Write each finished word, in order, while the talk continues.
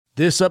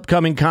This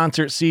upcoming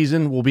concert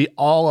season will be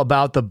all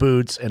about the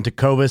boots, and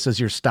Tecovas is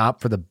your stop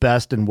for the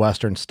best in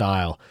Western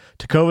style.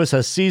 Tecovas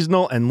has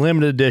seasonal and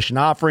limited edition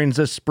offerings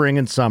this spring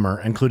and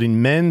summer,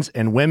 including men's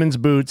and women's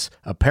boots,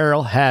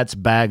 apparel, hats,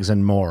 bags,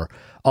 and more.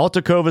 All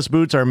Tecovas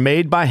boots are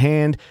made by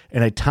hand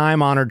in a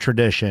time-honored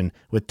tradition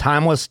with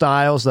timeless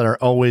styles that are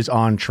always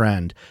on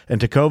trend. And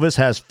Tecovas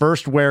has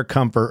first wear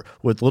comfort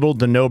with little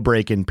to no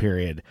break-in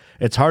period.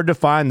 It's hard to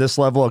find this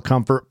level of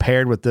comfort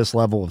paired with this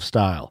level of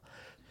style.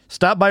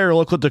 Stop by your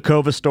local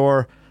Tecovas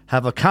store,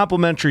 have a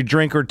complimentary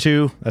drink or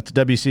two, that's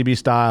WCB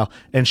style,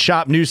 and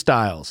shop new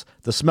styles.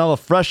 The smell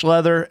of fresh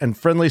leather and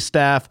friendly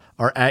staff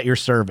are at your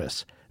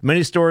service.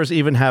 Many stores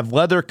even have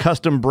leather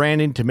custom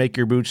branding to make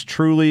your boots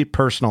truly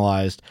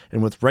personalized.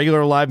 And with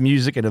regular live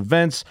music and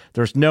events,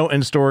 there's no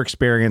in-store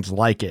experience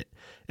like it.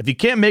 If you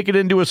can't make it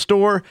into a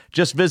store,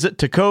 just visit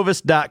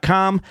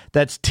tecovas.com.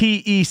 That's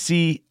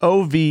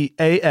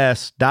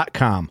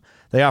TECOVAS.com.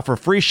 They offer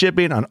free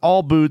shipping on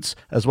all boots,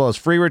 as well as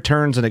free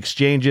returns and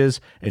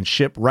exchanges, and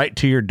ship right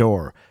to your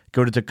door.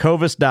 Go to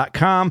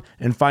tecovas.com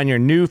and find your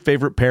new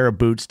favorite pair of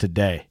boots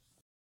today.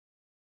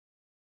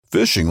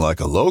 Fishing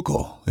like a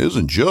local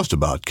isn't just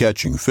about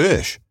catching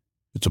fish.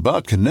 It's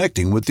about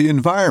connecting with the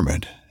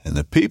environment and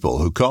the people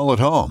who call it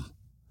home.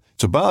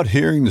 It's about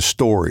hearing the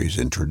stories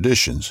and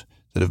traditions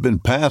that have been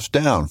passed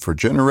down for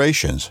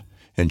generations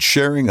and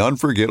sharing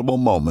unforgettable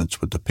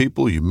moments with the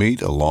people you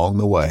meet along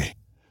the way.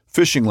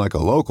 Fishing like a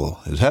local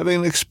is having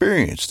an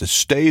experience that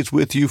stays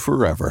with you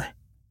forever.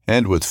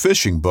 And with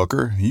Fishing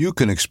Booker, you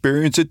can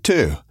experience it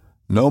too,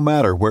 no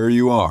matter where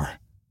you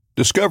are.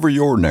 Discover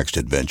your next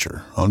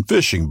adventure on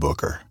Fishing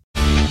Booker.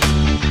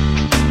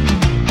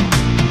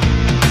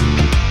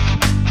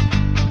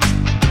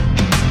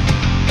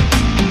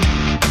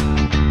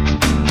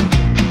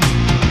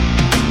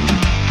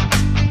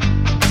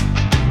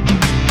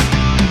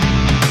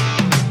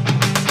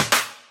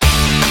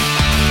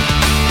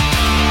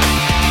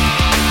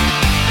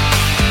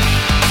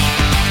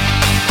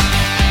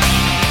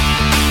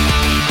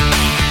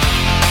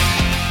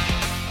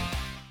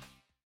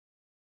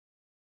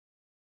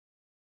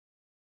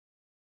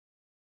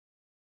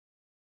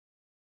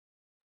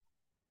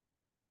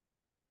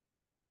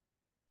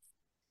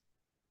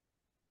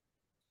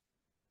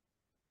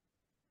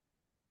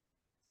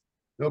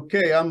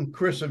 Okay, I'm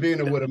Chris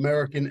Avina with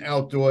American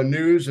Outdoor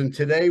News, and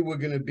today we're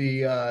going to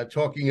be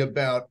talking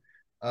about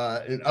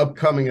an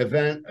upcoming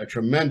event, a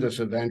tremendous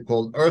event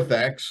called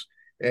EarthX,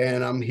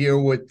 and I'm here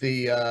with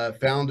the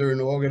founder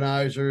and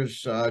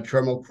organizers,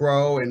 Tremel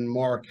Crow and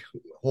Mark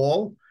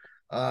Hall.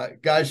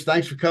 Guys,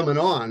 thanks for coming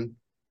on.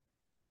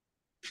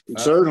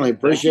 Certainly,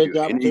 appreciate the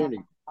opportunity.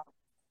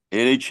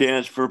 Any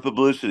chance for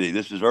publicity?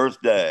 This is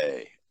Earth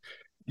Day.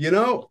 You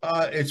know,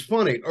 it's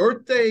funny,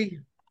 Earth Day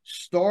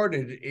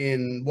started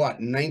in what,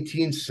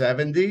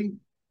 1970?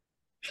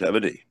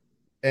 70.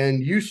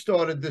 And you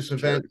started this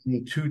event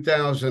in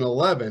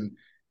 2011.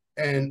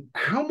 And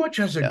how much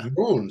has it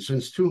grown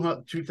since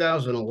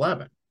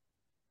 2011?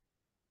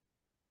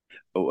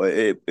 Oh,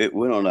 it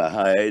went on a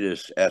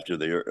hiatus after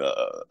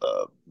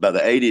by the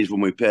 80s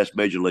when we passed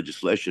major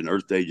legislation.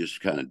 Earth Day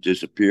just kind of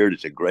disappeared.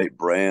 It's a great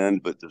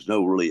brand, but there's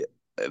no really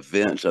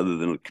events other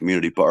than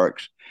community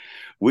parks.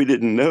 We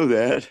didn't know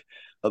that.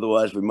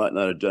 Otherwise, we might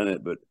not have done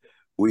it, but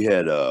we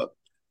had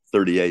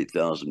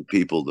 38,000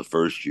 people the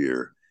first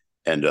year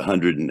and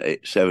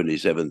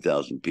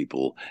 177,000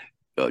 people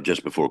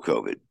just before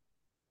COVID.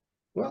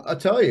 Well, I'll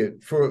tell you,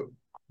 for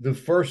the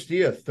first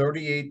year,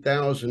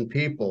 38,000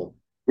 people.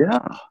 Yeah.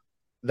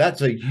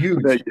 That's a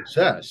huge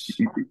success.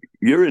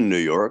 You're in New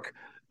York.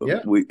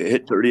 Yeah. We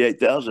hit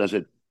 38,000. I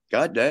said,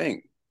 God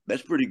dang,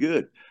 that's pretty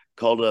good.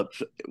 Called up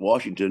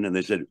Washington and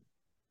they said,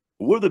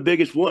 we're the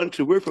biggest one,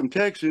 so we're from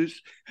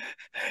Texas.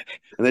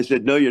 And they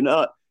said, no, you're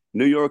not.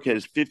 New York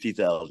has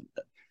 50,000.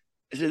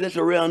 I said, that's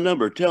a round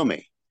number. Tell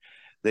me.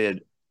 They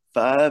had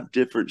 5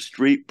 different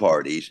street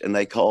parties, and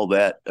they call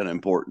that an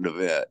important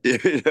event.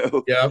 You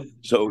know? Yeah.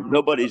 So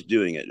nobody's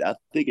doing it. I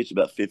think it's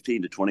about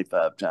 15 to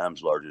 25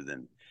 times larger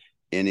than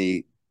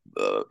any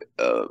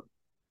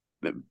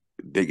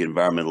big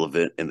environmental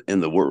event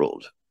in the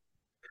world.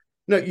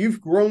 Now,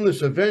 you've grown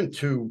this event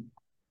to,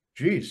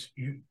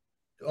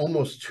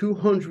 almost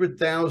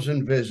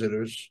 200,000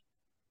 visitors,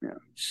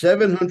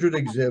 700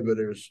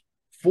 exhibitors,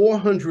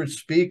 400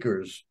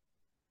 speakers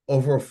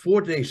over a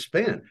 4-day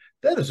span.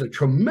 That is a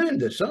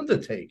tremendous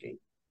undertaking.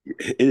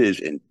 It is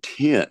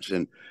intense.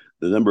 And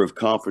the number of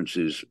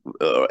conferences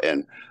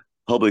and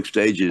public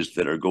stages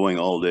that are going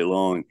all day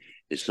long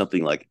is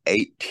something like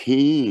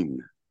 18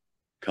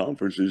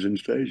 conferences and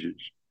stages.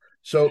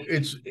 So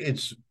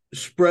it's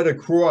spread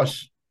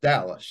across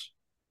Dallas.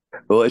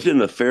 Well, it's in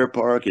the Fair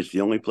Park. It's the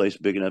only place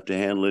big enough to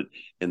handle it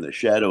in the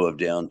shadow of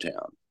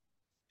downtown.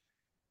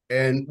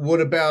 And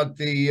what about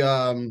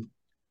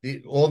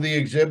all the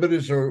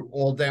exhibitors are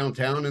all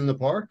downtown in the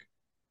park?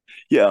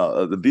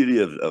 Yeah, the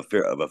beauty of a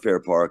fair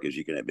park is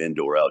you can have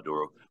indoor,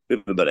 outdoor. We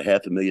have about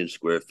 500,000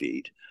 square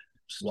feet.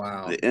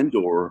 Wow. The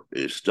indoor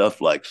is stuff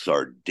like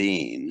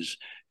sardines,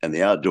 and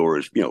the outdoor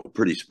is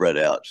pretty spread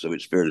out. So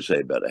it's fair to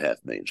say about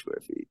 500,000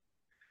 square feet.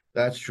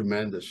 That's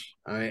tremendous.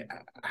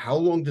 How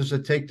long does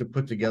it take to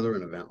put together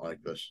an event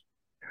like this?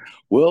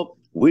 Well,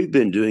 we've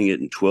been doing it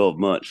in 12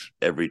 months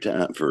every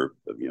time for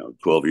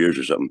 12 years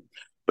or something,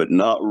 but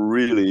not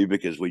really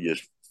because we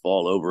just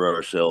fall over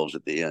ourselves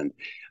at the end.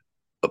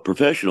 A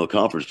professional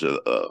conference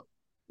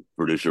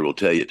producer will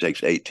tell you it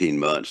takes 18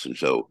 months, and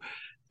so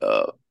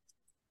uh,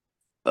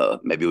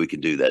 maybe we can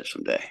do that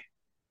someday.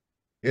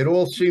 It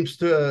all seems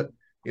to,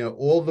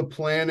 all the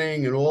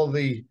planning and all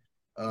the,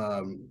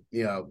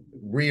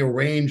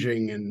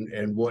 rearranging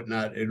and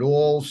whatnot, it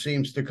all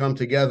seems to come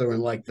together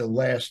in like the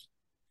last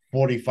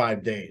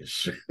 45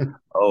 days.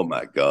 Oh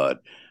my God.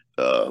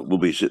 We'll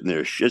be sitting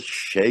there just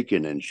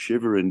shaking and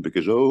shivering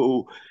because,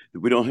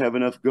 we don't have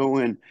enough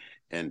going.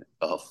 And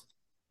a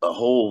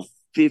whole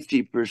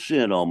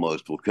 50%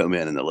 almost will come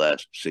in the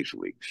last 6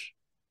 weeks.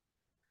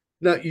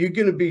 Now, you're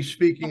going to be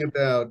speaking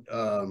about,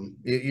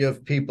 you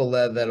have people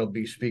that'll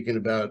be speaking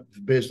about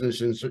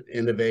business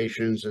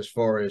innovations as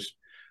far as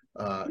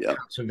Yeah.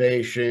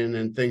 conservation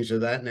and things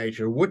of that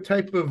nature. What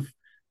type of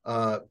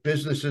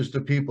businesses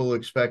do people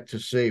expect to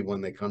see when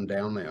they come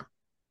down there?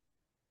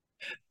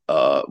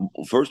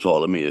 First of all,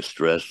 let me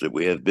stress that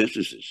we have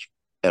businesses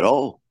at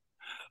all.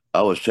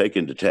 I was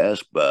taken to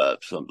task by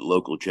some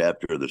local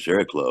chapter of the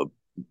Sierra Club,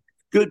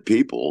 good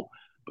people,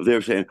 but they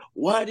were saying,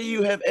 why do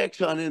you have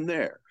Exxon in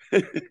there?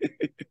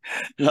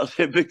 And I'll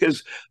say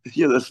because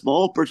the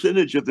small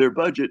percentage of their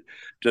budget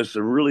does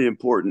some really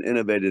important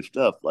innovative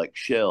stuff like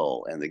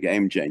Shell and the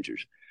Game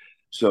Changers.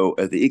 So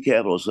at the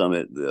eCapital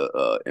Summit,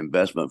 the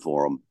investment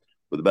forum,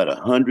 with about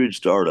 100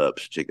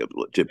 startups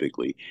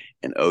typically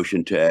in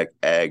ocean tech,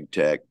 ag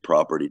tech,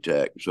 property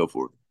tech, and so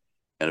forth,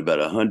 and about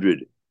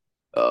 100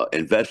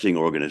 investing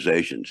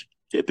organizations,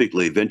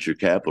 typically venture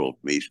capital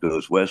from East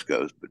Coast, West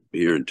Coast, but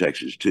here in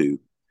Texas too.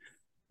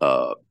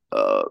 Uh,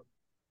 uh,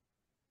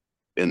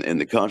 in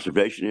the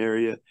conservation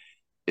area,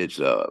 it's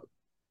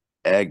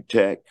ag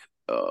tech,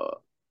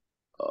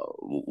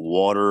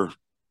 water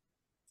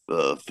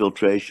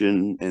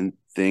filtration and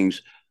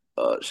things,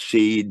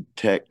 seed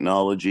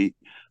technology.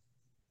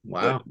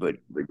 Wow. But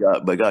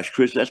gosh,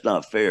 Chris, that's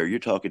not fair. You're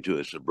talking to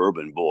a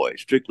suburban boy,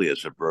 strictly a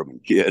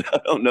suburban kid. I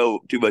don't know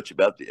too much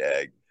about the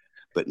ag,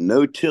 but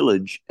no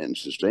tillage and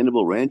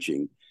sustainable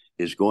ranching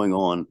is going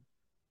on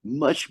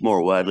much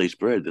more widely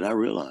spread than I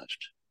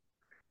realized.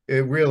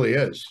 It really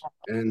is.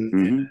 And,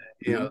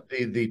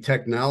 Mm-hmm. the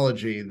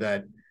technology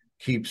that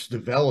keeps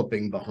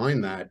developing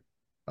behind that,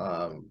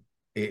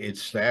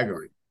 it's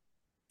staggering.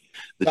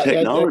 The Yeah,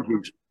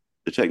 technology,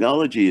 the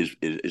technology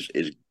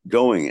is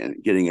going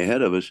and getting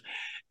ahead of us,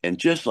 and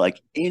just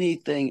like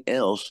anything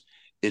else,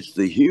 it's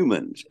the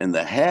humans and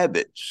the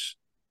habits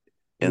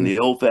and Mm. the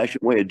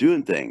old-fashioned way of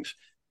doing things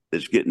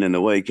that's getting in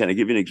the way. Can I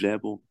give you an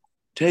example?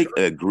 Take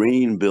a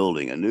green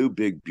building, a new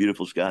big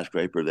beautiful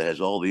skyscraper that has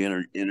all the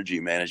energy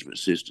management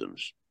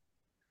systems.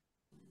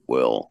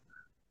 Well,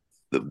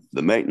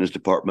 the maintenance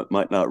department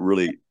might not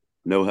really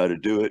know how to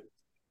do it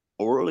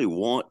or really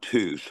want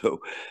to, so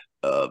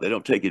they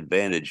don't take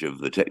advantage of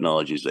the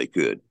technologies they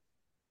could.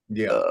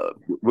 Yeah.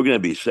 We're going to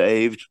be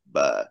saved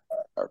by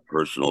our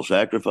personal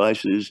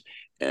sacrifices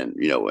and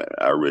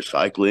our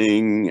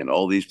recycling and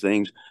all these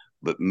things,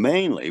 but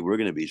mainly we're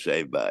going to be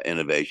saved by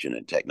innovation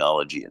and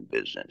technology and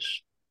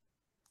business.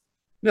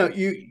 Now,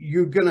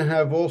 you're going to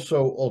have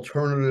also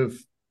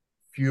alternative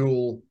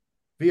fuel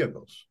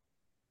vehicles.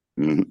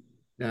 Mhm.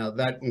 Now,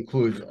 that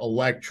includes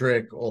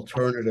electric,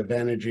 alternative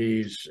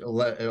energies,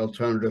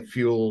 alternative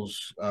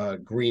fuels,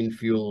 green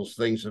fuels,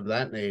 things of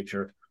that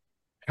nature.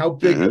 How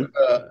big of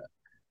Mhm.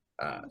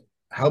 a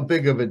how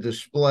big of a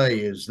display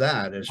is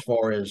that as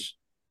far as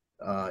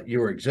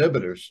your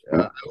exhibitors?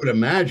 I would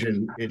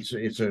imagine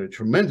it's a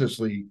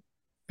tremendously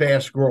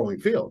fast growing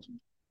field.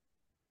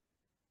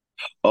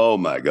 Oh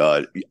my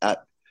God.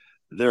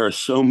 There are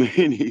so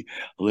many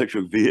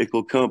electric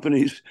vehicle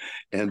companies,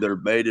 and they're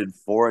made in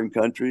foreign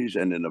countries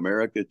and in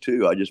America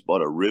too. I just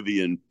bought a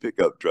Rivian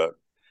pickup truck.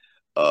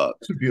 Uh,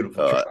 It's a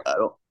beautiful truck.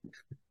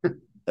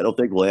 I don't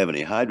think we'll have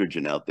any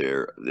hydrogen out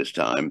there this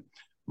time,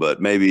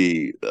 but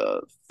maybe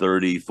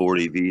 30,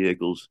 40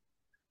 vehicles,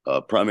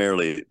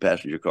 primarily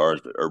passenger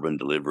cars, but urban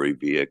delivery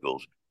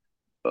vehicles.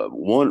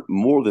 One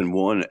more than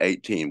one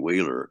 18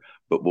 wheeler.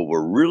 But what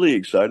we're really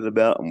excited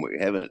about, and we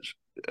haven't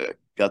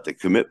got the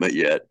commitment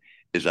yet,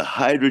 is a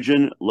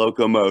hydrogen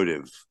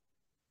locomotive.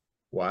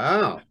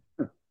 Wow.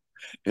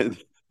 And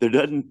it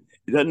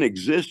doesn't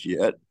exist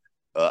yet.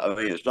 I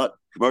mean, it's not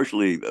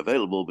commercially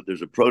available, but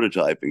there's a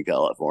prototype in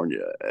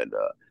California. And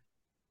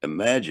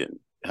imagine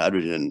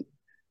hydrogen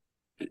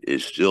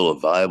is still a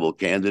viable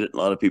candidate. A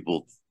lot of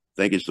people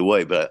think it's the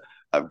way, but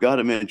I've got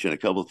to mention a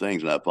couple of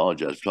things, and I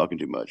apologize for talking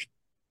too much.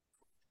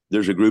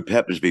 There's a group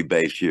happens to be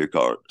based here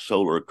called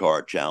Solar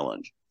Car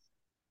Challenge.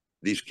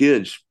 These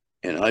kids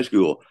in high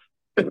school,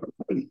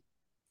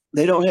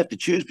 they don't have to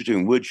choose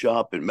between wood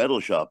shop and metal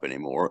shop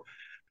anymore.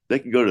 They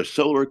can go to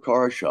solar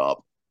car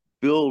shop,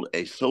 build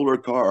a solar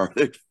car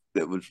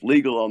that was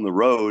legal on the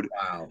road,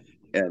 Wow.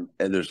 and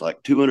there's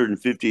like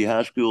 250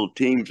 high school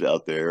teams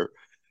out there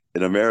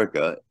in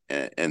America,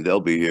 and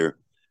they'll be here.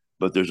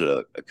 But there's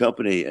a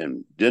company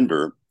in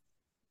Denver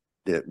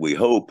that we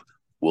hope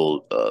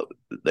will,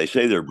 they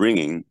say they're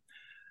bringing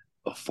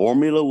a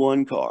Formula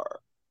One car.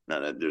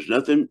 Now, there's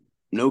nothing,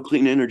 no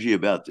clean energy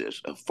about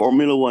this. A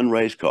Formula One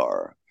race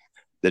car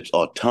that's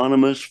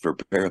autonomous for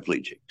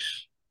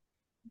paraplegics.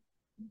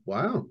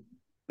 Wow.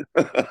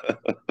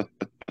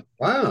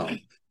 Wow.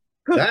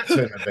 That's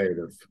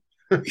innovative.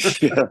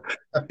 Yeah.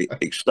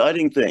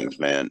 Exciting things,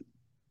 man.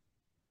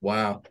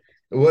 Wow.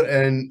 What,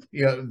 and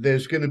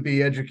there's going to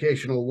be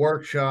educational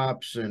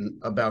workshops and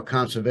about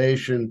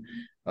conservation.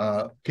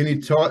 Can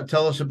you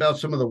tell us about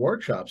some of the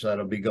workshops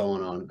that'll be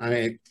going on? I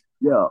mean,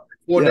 Yeah.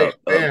 4 day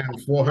Yeah. span,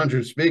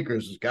 400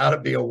 speakers has got to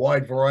be a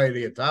wide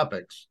variety of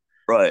topics.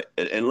 Right.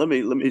 And let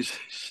me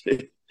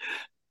say,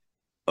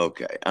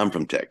 okay, I'm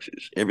from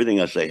Texas.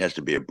 Everything I say has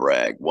to be a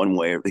brag, one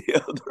way or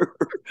the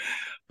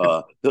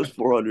other. Those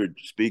 400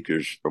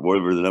 speakers, or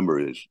whatever the number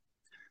is,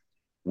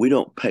 we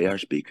don't pay our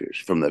speakers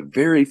from the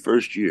very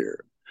first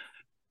year.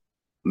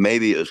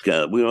 Maybe it's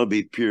kind of, we want to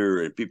be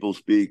pure and people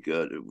speak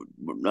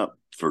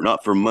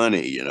not for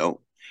money,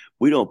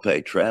 We don't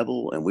pay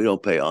travel and we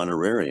don't pay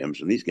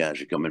honorariums, and these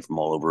guys are coming from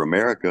all over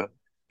America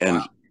and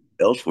Wow.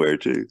 elsewhere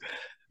too.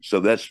 So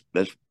that's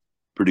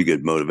pretty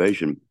good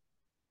motivation.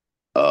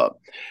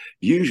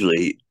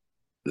 Usually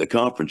the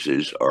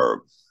conferences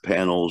are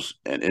panels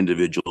and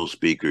individual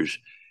speakers.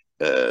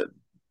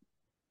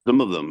 Some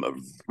of them are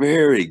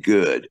very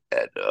good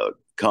at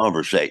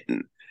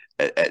conversating,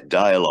 at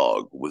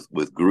dialogue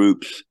with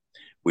groups.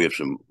 We have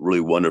some really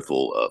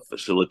wonderful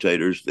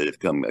facilitators that have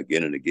come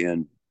again and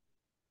again.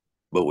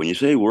 But when you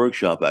say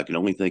workshop, I can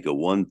only think of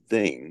one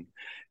thing,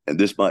 and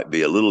this might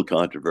be a little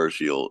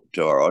controversial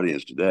to our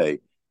audience today,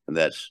 and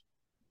that's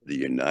the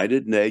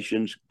United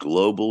Nations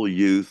Global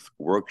Youth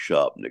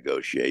Workshop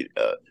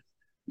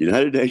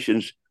United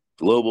Nations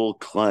Global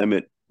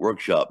Climate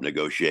Workshop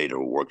Negotiator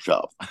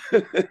Workshop.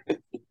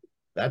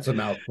 That's a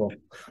mouthful.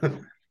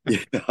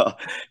 Yeah,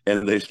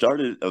 and they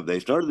started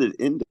it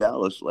in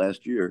Dallas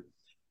last year,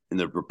 and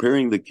they're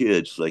preparing the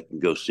kids so they can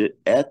go sit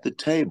at the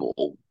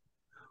table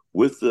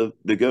with the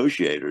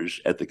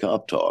negotiators at the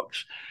COP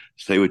talks.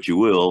 Say what you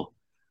will,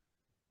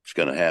 it's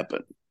going to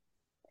happen.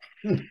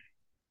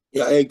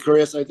 Yeah, hey,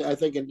 Chris, I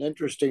think an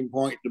interesting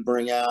point to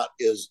bring out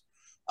is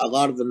a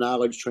lot of the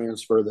knowledge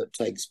transfer that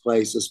takes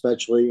place,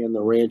 especially in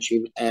the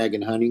ranching, ag,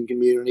 and hunting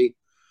community.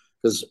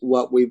 Because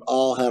what we've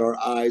all had our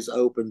eyes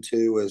open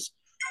to is,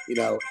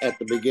 at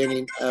the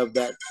beginning of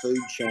that food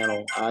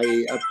channel,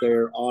 i.e., up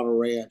there on a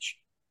ranch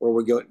where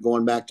we're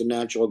going back to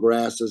natural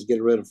grasses,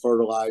 getting rid of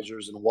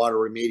fertilizers and water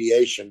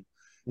remediation.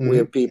 Mm-hmm. We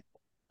have people,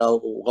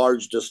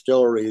 large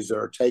distilleries that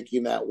are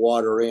taking that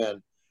water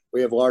in.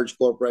 We have large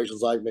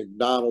corporations like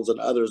McDonald's and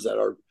others that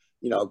are,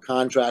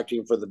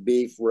 contracting for the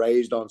beef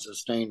raised on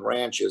sustained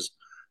ranches.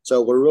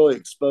 So we're really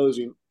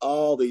exposing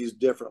all these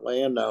different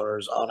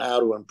landowners on how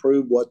to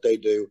improve what they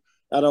do,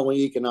 not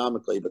only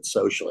economically, but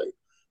socially.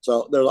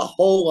 So there's a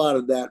whole lot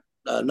of that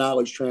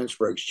knowledge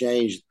transfer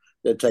exchange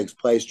that takes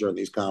place during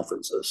these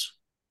conferences.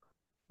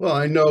 Well,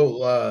 I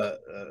know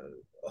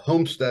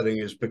homesteading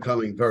is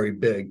becoming very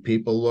big.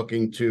 People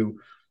looking to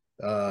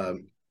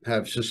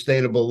have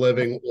sustainable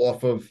living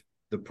off of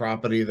the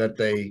property that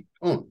they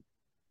own,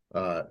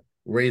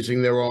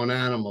 raising their own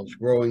animals,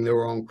 growing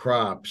their own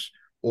crops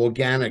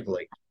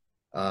organically.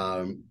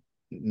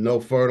 No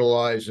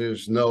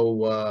fertilizers,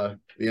 no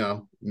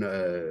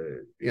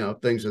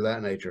things of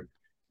that nature,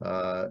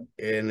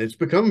 and it's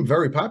become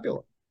very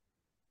popular.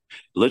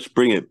 Let's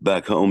bring it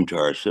back home to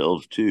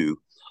ourselves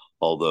too.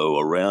 Although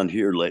around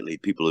here lately,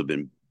 people have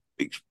been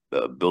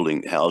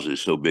building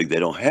houses so big they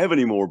don't have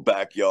any more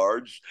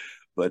backyards.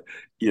 But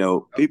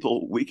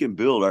people, we can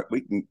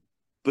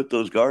put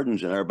those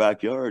gardens in our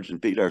backyards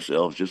and feed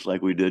ourselves just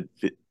like we did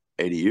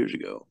 80 years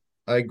ago.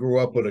 I grew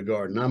up with a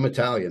garden. I'm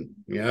Italian.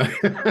 Yeah.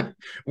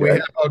 We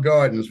have our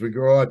gardens. We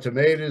grow our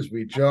tomatoes,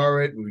 we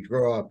jar it, we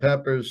grow our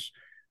peppers.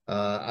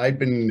 I've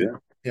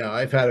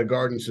had a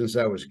garden since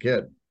I was a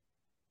kid.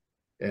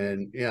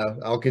 And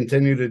I'll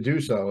continue to do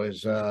so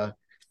as the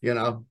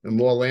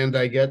more land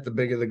I get, the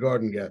bigger the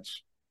garden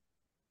gets.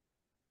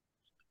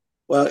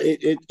 Well,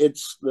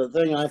 it's the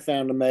thing I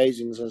found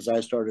amazing since I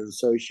started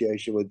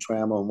association with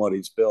Trammell and what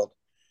he's built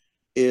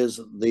is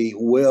the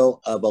will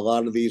of a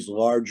lot of these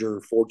larger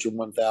Fortune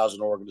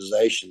 1000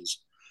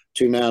 organizations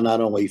to now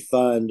not only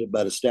fund,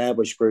 but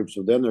establish groups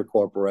within their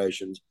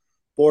corporations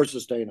for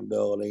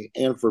sustainability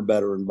and for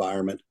better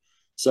environment.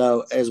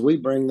 So as we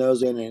bring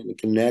those in and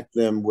connect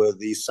them with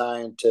these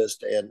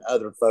scientists and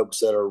other folks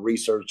that are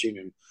researching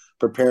and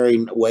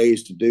preparing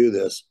ways to do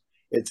this,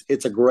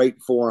 it's a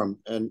great forum.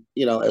 And,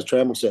 as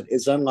Trammell said,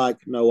 it's unlike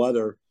no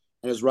other,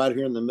 and it's right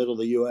here in the middle of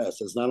the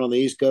U.S. It's not on the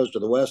East Coast or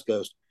the West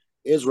Coast.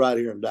 Is right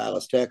here in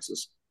Dallas,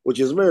 Texas,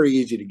 which is very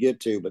easy to get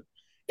to, but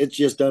it's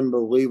just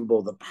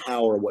unbelievable the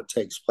power of what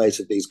takes place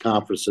at these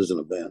conferences and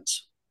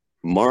events.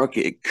 Mark,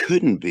 it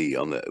couldn't be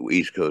on the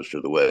East Coast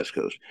or the West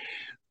Coast.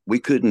 We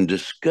couldn't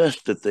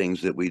discuss the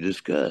things that we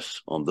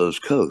discuss on those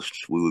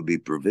coasts. We would be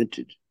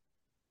prevented.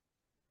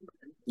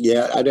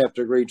 Yeah, I'd have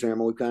to agree,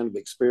 Trammell. We kind of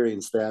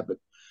experienced that, but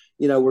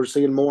we're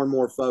seeing more and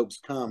more folks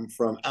come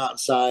from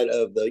outside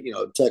of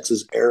the,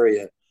 Texas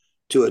area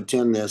to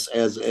attend this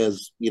as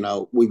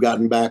we've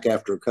gotten back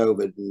after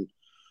COVID. And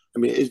I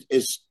mean,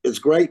 it's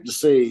great to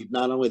see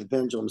not only the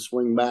pendulum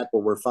swing back,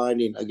 where we're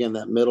finding again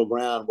that middle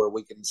ground where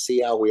we can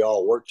see how we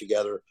all work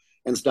together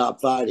and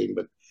stop fighting,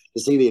 but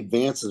to see the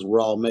advances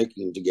we're all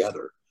making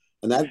together,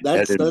 and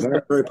that's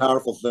a very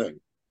powerful thing.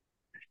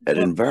 At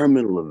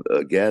environmental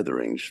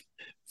gatherings,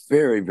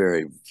 very,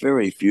 very,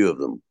 very few of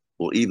them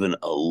will even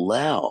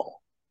allow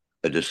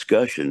a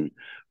discussion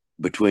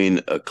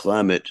between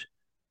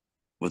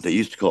what they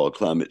used to call a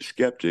climate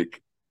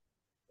skeptic,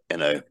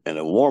 and a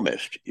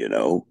warmist.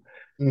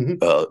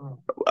 Mm-hmm.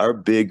 Our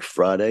big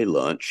Friday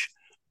lunch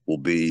will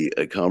be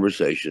a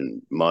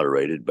conversation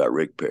moderated by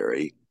Rick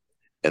Perry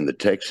and the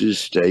Texas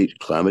State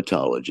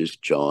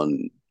climatologist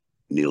John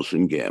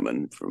Nielsen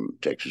Gammon from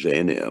Texas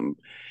A&M,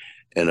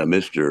 and a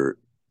Mr.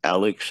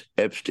 Alex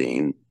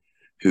Epstein,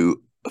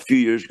 who a few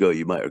years ago,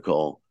 you might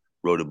recall,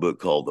 wrote a book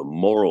called The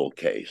Moral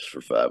Case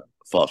for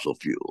Fossil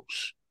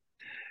Fuels.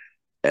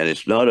 And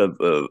it's not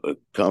a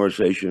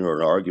conversation or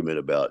an argument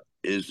about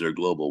is there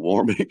global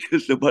warming,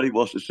 because nobody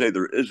wants to say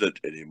there isn't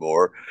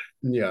anymore.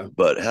 Yeah.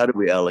 But how do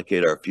we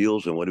allocate our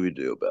fuels, and what do we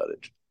do about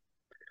it?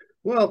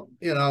 Well,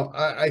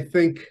 I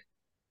think,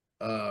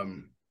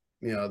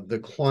 the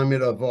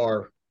climate of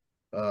our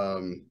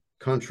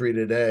country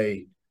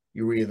today,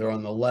 you're either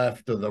on the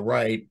left or the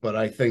right, but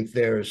I think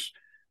there's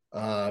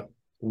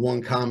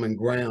one common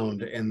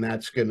ground, and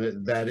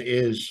that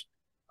is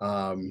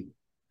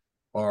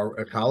our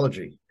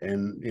ecology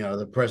and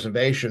the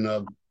preservation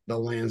of the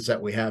lands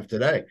that we have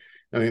today.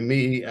 I mean,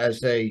 me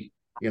as a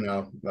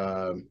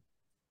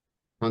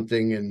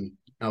hunting and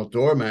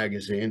outdoor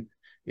magazine,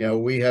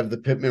 we have the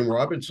Pittman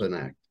Robertson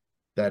Act.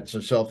 That's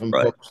a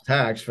self-imposed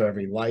tax for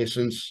every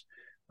license,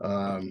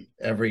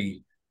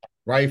 every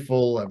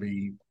rifle,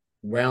 every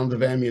round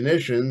of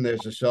ammunition.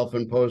 There's a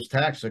self-imposed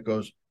tax that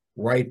goes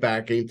right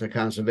back into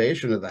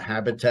conservation of the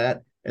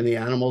habitat and the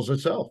animals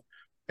itself.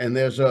 And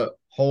there's a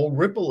whole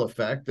ripple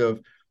effect of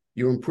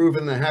you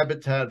improving the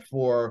habitat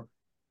for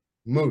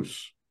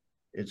moose.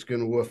 It's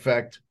going to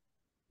affect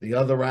the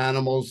other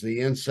animals, the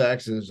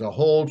insects, and there's a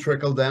whole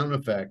trickle-down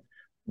effect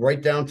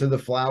right down to the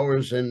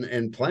flowers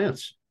and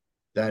plants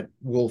that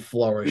will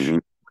flourish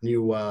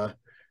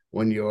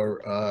when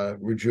you're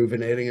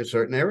rejuvenating a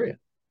certain area.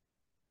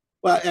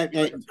 Well,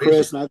 and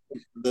Chris, and I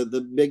think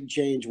the big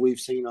change we've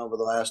seen over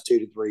the last 2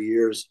 to 3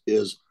 years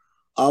is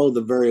all of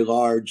the very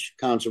large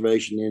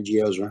conservation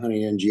NGOs or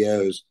hunting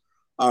NGOs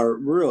are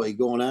really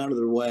going out of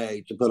their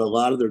way to put a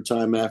lot of their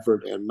time,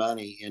 effort, and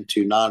money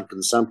into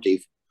non-consumptive,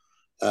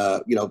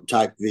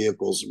 type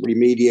vehicles,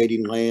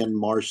 remediating land,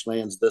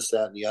 marshlands, this,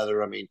 that, and the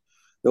other. I mean,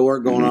 the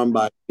work going on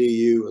by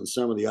DU and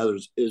some of the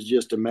others is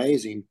just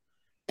amazing,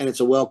 and it's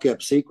a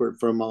well-kept secret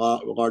from a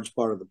large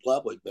part of the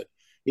public. But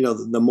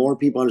the more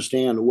people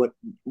understand what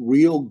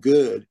real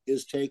good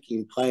is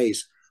taking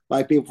place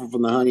by people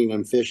from the hunting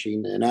and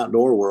fishing and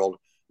outdoor world,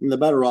 I mean, the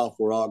better off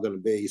we're all going to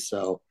be.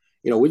 So,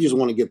 we just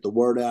want to get the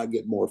word out,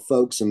 get more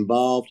folks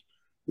involved.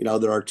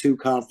 There are 2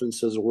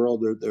 conferences a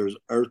world. There's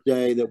Earth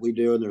Day that we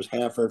do, and there's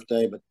Half Earth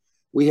Day. But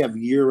we have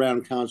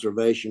year-round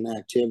conservation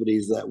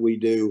activities that we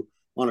do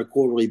on a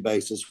quarterly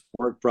basis,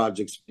 work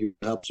projects to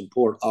help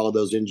support all of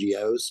those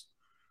NGOs.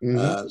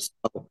 Mm-hmm. So,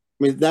 I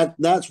mean,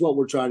 that's what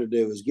we're trying to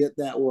do, is get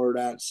that word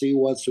out, see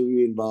what's who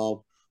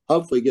involved,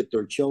 hopefully get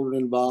their children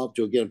involved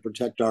to, again,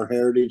 protect our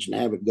heritage and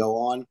have it go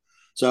on.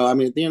 So, I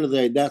mean, at the end of the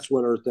day, that's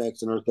what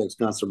EarthX and EarthX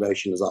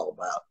conservation is all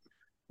about.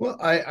 Well,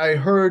 I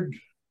heard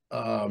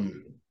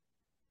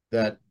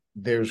that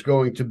there's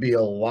going to be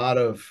a lot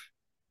of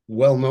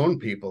well-known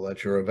people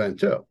at your event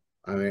too.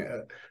 I mean,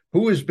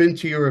 who has been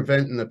to your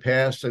event in the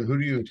past, and who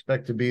do you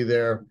expect to be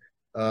there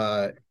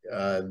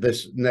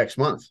this next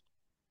month?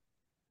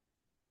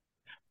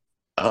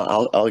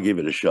 I'll give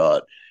it a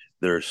shot.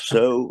 There are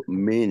so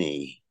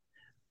many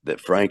that,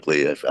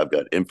 frankly, I've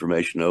got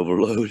information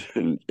overload,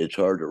 and it's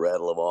hard to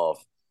rattle them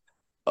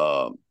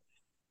off.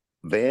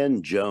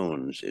 Van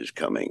Jones is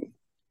coming.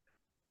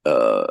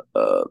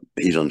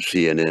 He's on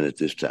CNN at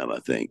this time, I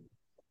think.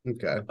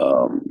 Okay.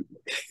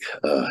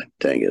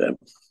 Dang it.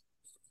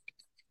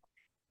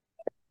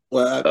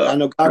 Well, I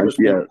know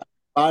Congressman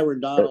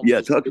Byron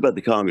Donalds. Talk about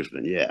the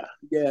congressman.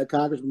 Yeah,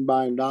 Congressman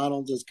Byron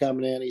Donalds is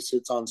coming in. He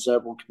sits on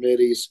several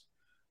committees.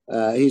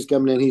 He's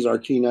coming in. He's our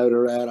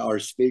keynoter, our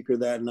speaker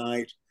that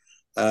night.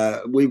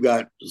 We've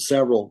got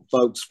several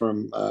folks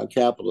from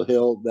Capitol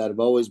Hill that have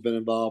always been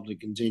involved and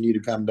continue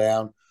to come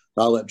down.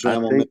 I'll let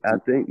Trammell. I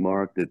think,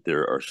 Mark, that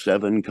there are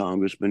 7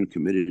 congressmen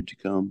committed to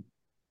come.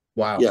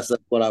 Wow. Yes,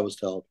 that's what I was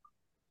told.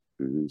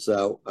 Mm-hmm.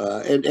 So,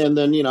 and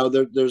then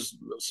there's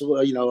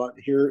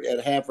here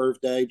at Half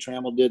Earth Day,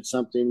 Trammell did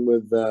something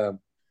with the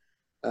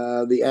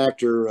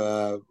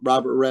actor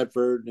Robert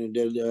Redford, and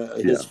did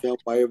his film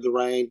Way of the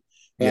Rain.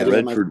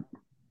 Redford,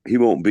 he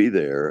won't be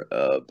there,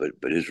 but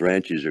his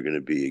ranches are going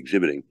to be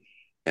exhibiting,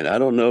 and I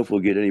don't know if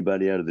we'll get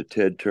anybody out of the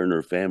Ted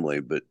Turner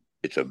family, but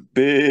it's a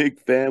big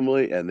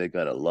family, and they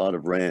got a lot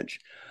of ranch.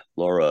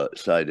 Laura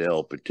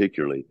Seidel,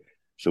 particularly.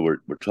 So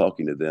we're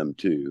talking to them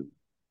too.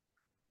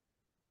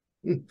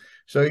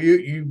 So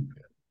you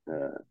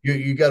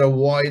got a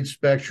wide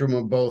spectrum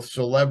of both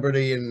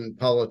celebrity and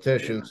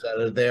politicians that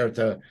are there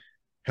to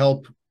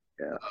help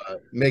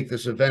make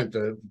this event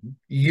a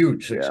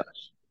huge success.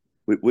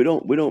 We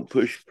don't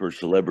push for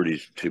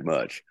celebrities too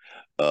much.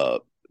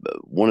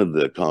 One of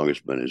the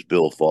congressmen is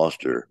Bill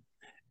Foster,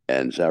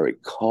 and as I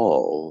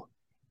recall,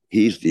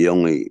 he's the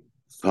only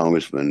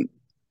congressman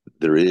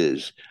there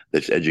is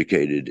that's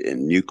educated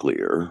in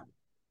nuclear.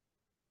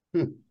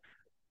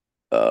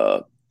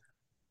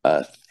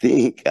 I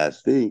think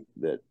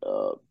that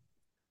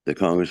the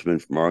congressman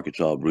from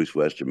Arkansas, Bruce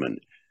Westerman,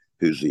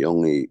 who's the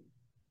only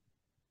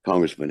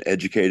congressman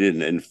educated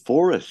in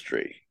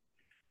forestry,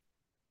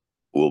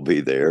 will be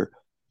there.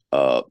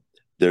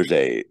 There's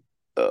a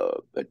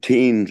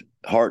teen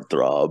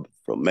heartthrob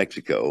from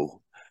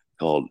Mexico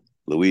called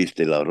Luis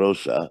de la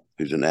Rosa,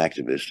 who's an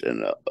activist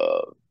and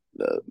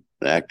an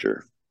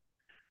actor.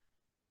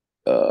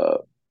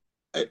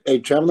 Hey,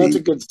 Trevor, that's a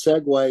good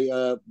segue.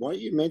 Why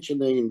don't you mention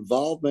the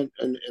involvement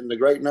and the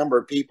great number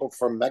of people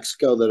from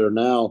Mexico that are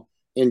now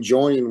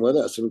joining with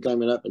us and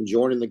coming up and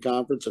joining the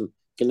conference and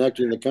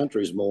connecting the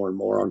countries more and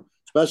more on,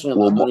 especially on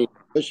the hunting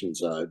and fishing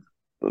side.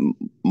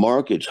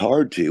 Mark, it's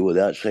hard to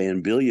without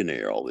saying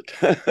billionaire all the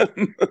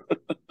time.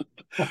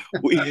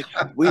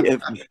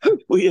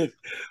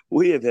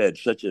 we have had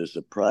such a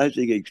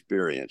surprising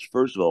experience.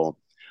 First of all,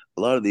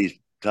 a lot of these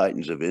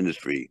titans of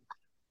industry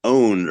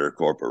own their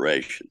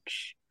corporations.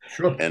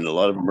 Sure. And a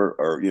lot of them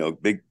are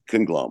big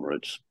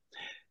conglomerates.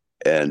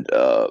 And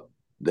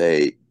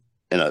the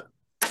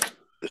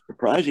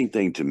surprising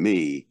thing to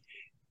me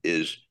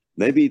is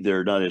maybe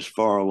they're not as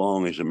far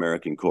along as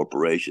American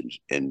corporations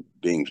in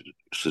being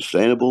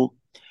sustainable,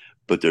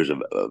 but there's a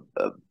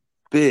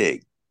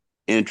big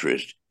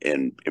interest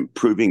in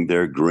improving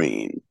their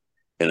green,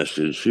 and a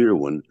sincere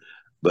one.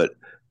 But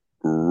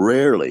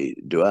rarely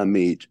do I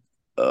meet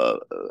a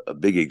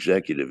big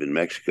executive in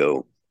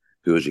Mexico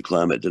who is a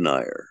climate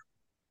denier.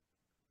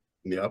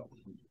 Yep.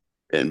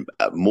 And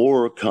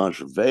more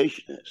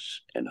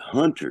conservationists and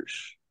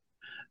hunters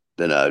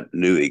than I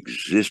knew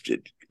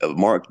existed.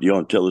 Mark, do you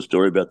want to tell the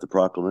story about the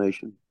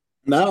proclamation?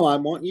 No, I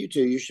want you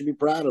to. You should be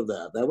proud of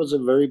that. That was a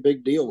very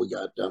big deal we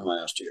got done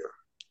last year.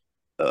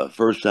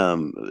 First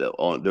time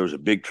there was a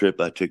big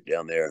trip I took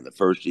down there, and the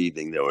first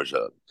evening there was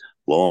a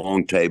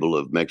long table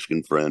of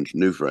Mexican friends,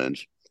 new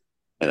friends,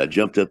 and I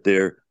jumped up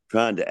there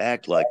trying to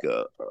act like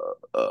a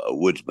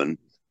woodsman,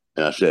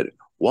 and I said,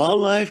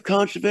 "Wildlife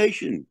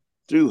conservation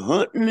through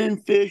hunting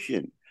and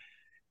fishing."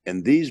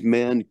 And these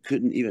men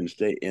couldn't even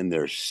stay in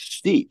their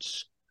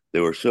seats. They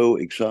were so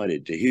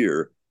excited to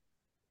hear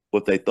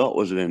what they thought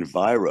was an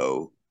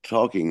enviro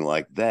talking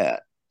like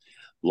that.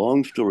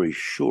 Long story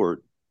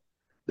short,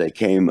 they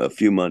came a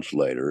few months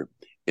later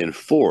in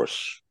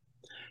force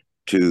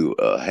to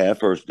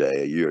Half Earth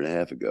Day a year and a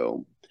half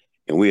ago.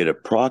 And we had a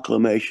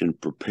proclamation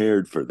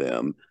prepared for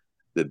them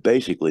that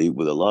basically,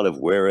 with a lot of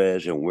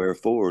whereas and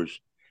wherefores,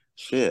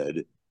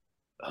 said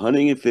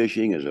hunting and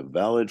fishing is a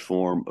valid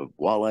form of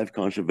wildlife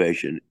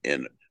conservation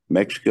in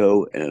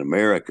Mexico and in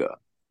America,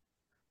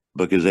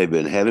 because they've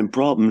been having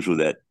problems with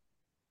that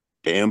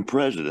damn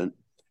president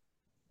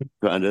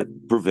trying to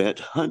prevent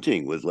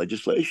hunting with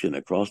legislation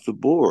across the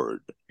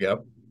board.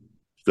 Yep.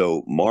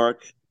 So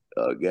Mark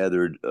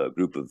gathered a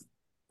group of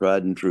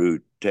tried and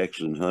true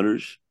Texan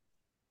hunters.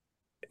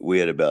 We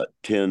had about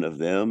 10 of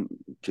them,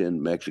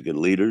 10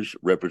 Mexican leaders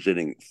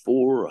representing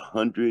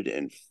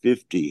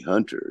 450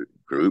 hunter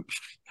groups.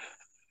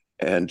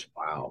 And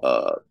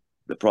wow.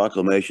 The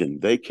proclamation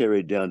they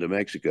carried down to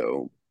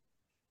Mexico.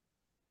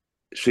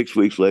 6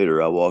 weeks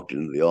later, I walked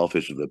into the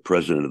office of the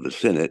president of the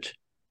Senate,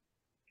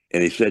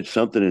 and he said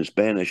something in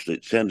Spanish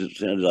that sounded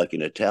like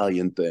an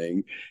Italian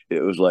thing.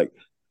 It was like,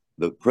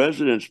 the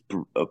president's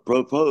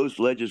proposed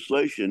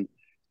legislation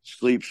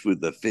sleeps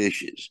with the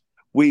fishes.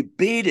 We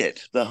beat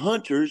it. The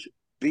hunters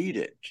beat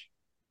it.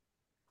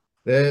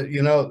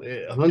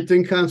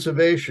 Hunting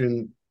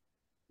conservation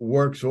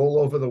works all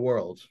over the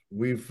world.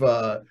 We've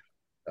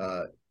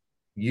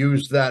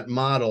used that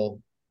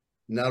model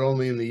not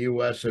only in the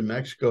U.S. and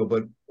Mexico,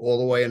 but all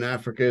the way in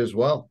Africa as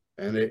well,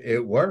 and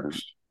it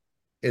works.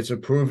 It's a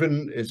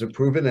proven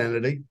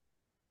entity,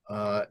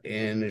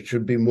 and it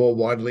should be more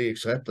widely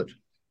accepted.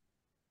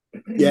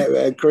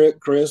 Yeah,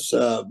 Chris,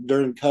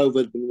 during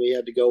COVID, when we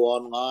had to go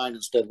online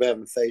instead of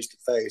having face to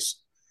face,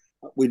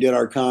 we did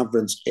our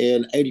conference,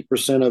 and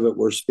 80% of it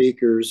were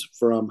speakers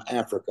from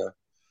Africa.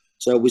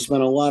 So we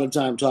spent a lot of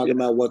time talking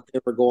about what they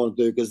were going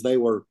through, because they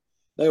were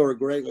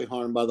greatly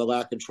harmed by the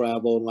lack of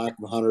travel and lack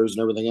of hunters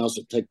and everything else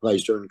that took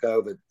place during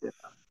COVID. Yeah.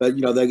 But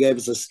they gave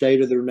us a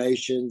state of their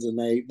nations, and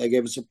they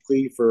gave us a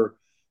plea for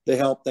the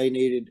help they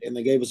needed, and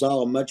they gave us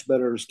all a much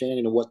better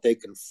understanding of what they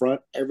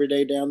confront every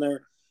day down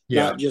there.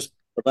 Yeah. Not just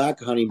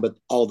tobacco hunting, but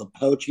all the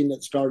poaching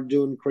that started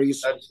to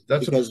increase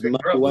that's because money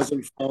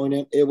wasn't flowing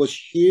in. It was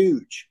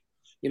huge.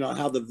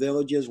 How the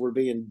villages were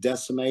being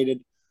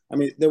decimated. I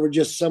mean, there were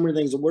just so many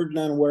things that we're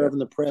not aware of,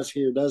 and the press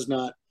here does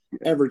not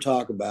ever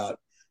talk about.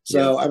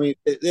 So, yeah. I mean,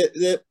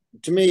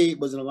 to me, it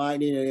was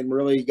enlightening and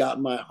really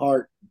got my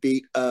heart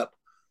beat up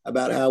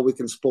about how we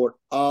can support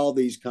all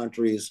these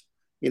countries,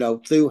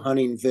 through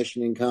hunting,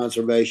 fishing, and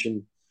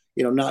conservation.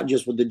 Not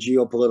just with the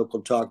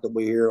geopolitical talk that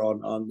we hear on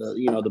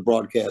the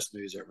broadcast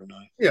news every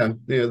night. Yeah,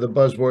 the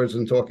buzzwords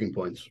and talking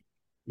points.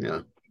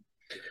 Yeah.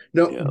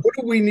 Now, Yeah. what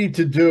do we need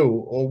to do,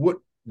 or what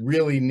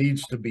really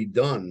needs to be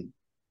done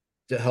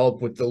to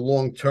help with the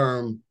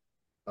long-term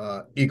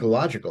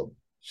ecological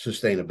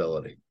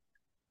sustainability?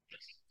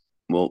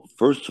 Well,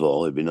 first of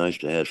all, it'd be nice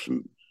to have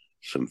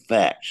some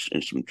facts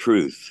and some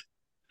truth.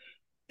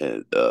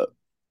 And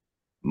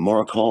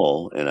Mark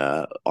Hall and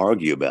I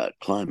argue about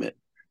climate,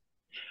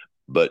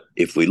 but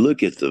if we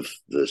look at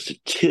the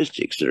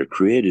statistics that are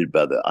created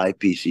by the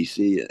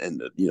IPCC and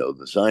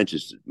the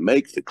scientists that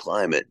make the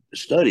climate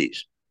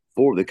studies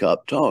for the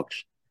COP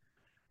talks,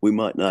 we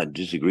might not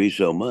disagree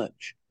so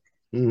much.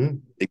 Mm-hmm.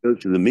 They go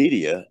to the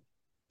media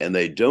and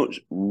they don't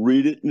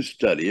read it and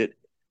study it,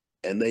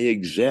 and they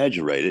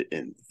exaggerate it,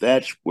 and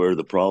that's where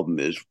the problem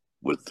is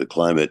with the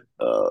climate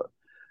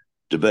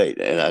debate.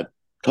 And I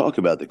talk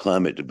about the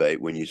climate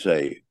debate when you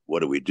say, what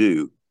do we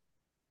do?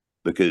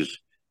 Because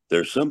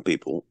there's some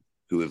people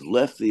who have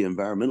left the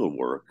environmental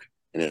work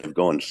and have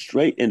gone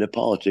straight into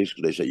politics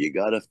because they say you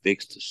got to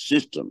fix the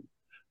system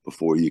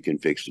before you can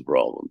fix the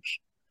problems.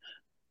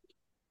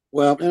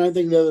 Well, and I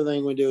think the other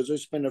thing we do is we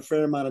spend a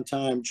fair amount of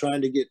time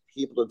trying to get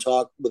people to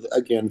talk with,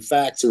 again,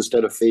 facts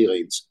instead of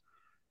feelings,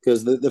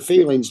 because the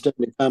feelings tend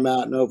to come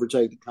out and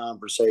overtake the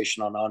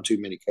conversation on too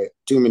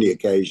many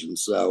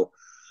occasions. So,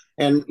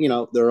 and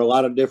there are a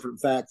lot of different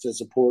facts that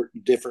support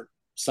different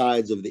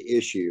sides of the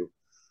issue.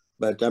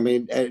 But I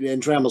mean,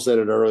 and Trammell said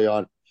it early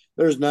on.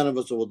 There's none of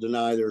us who will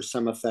deny there's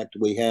some effect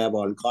we have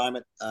on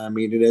climate. I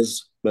mean, it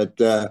is, but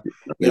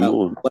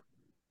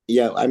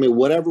yeah, I mean,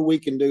 whatever we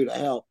can do to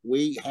help,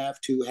 we have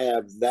to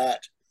have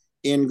that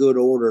in good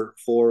order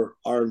for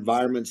our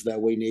environments that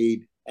we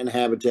need and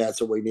habitats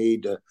that we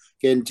need to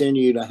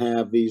continue to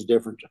have these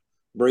different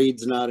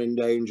breeds not in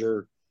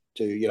danger,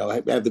 to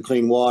have the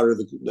clean water,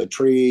 the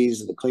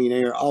trees, the clean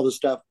air, all the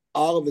stuff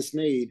all of us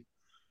need.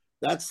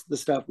 That's the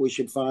stuff we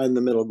should find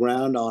the middle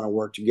ground on and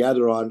work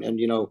together on, and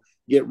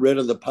get rid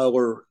of the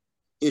polar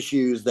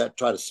issues that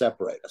try to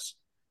separate us,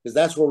 because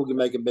that's where we can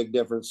make a big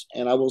difference.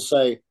 And I will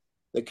say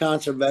the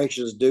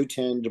conservationists do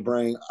tend to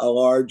bring a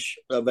large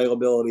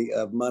availability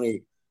of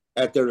money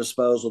at their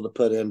disposal to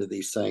put into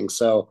these things.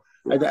 So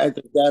I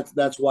think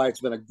that's why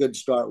it's been a good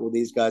start with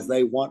these guys.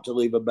 They want to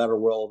leave a better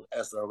world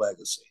as their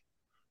legacy.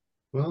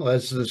 Well,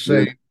 as the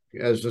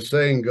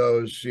saying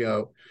goes,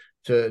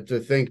 to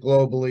think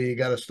globally, you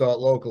got to start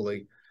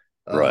locally.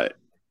 Right.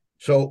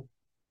 So,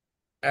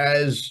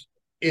 as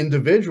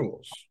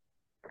individuals,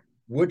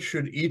 what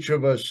should each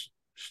of us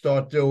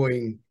start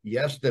doing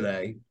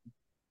yesterday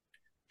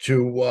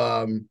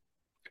to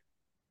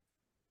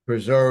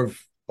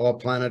preserve our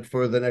planet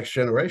for the next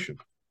generation?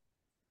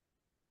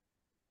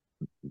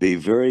 Be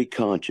very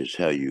conscious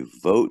how you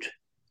vote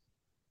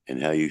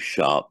and how you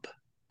shop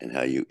and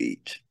how you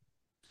eat.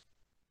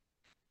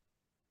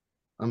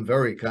 I'm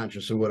very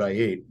conscious of what I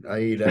eat. I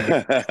eat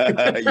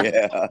everything.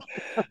 Yeah.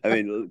 I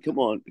mean, come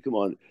on.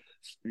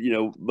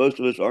 Most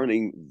of us aren't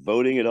even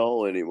voting at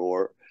all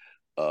anymore.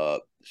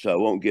 So I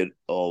won't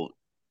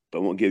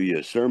give you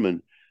a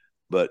sermon,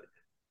 but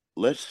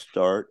let's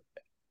have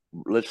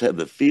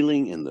the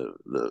feeling and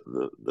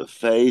the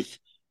faith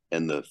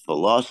and the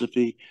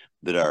philosophy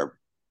that our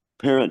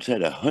parents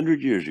had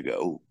 100 years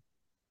ago,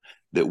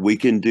 that we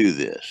can do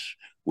this.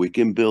 We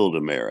can build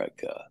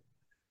America.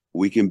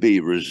 We can be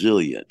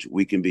resilient.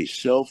 We can be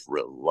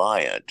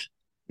self-reliant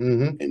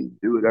and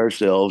do it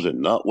ourselves and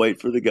not wait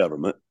for the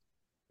government.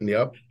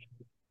 Yep.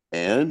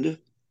 And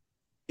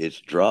it's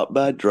drop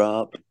by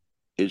drop.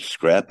 It's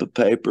scrap of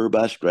paper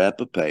by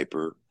scrap of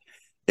paper.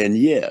 And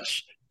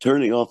yes,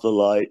 turning off the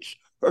lights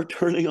or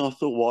turning off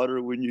the water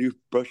when you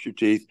brush your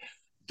teeth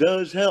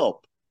does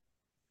help.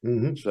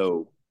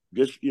 So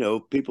just,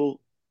 people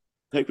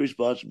take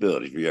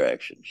responsibility for your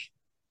actions.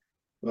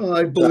 Well,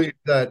 I believe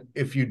that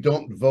if you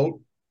don't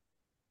vote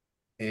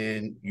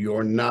and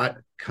you're not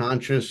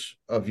conscious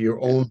of your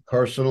own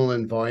personal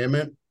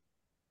environment,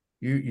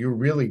 you're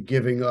really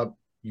giving up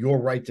your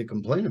right to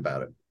complain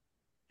about it.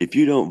 If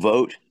you don't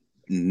vote,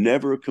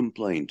 never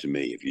complain to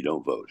me if you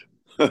don't vote.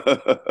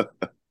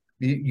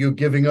 You're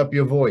giving up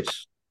your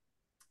voice.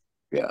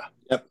 Yeah.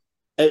 Yep.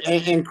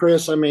 And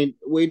Chris, I mean,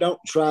 we don't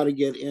try to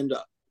get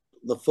into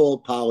the full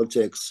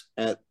politics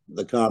at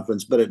the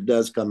conference, but it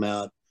does come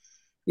out,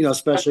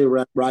 especially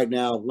right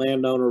now,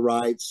 landowner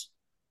rights,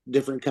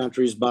 different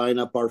countries buying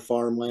up our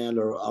farmland,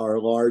 or our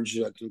large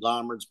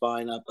conglomerates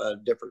buying up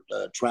different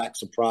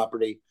tracts of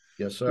property.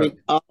 Yes, sir. I mean,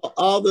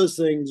 all those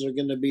things are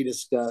going to be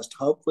discussed,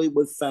 hopefully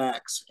with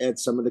facts, at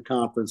some of the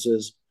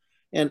conferences.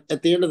 And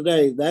at the end of the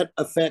day, that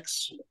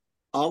affects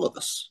all of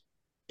us.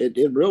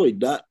 It really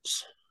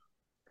does.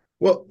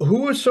 Well,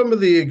 who are some of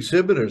the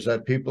exhibitors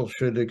that people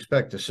should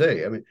expect to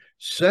see? I mean,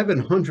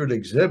 700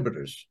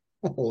 exhibitors.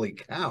 Holy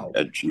cow.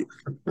 I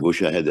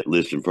wish I had that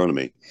list in front of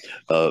me.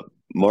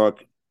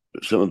 Mark,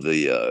 some of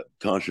the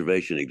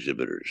conservation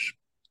exhibitors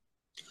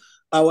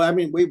Oh, I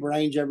mean, we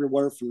range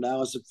everywhere from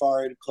now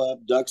Safari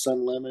Club, Ducks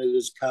Unlimited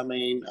is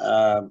coming,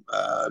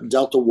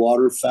 Delta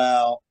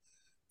Waterfowl,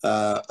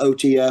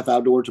 OTF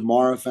Outdoor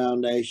Tomorrow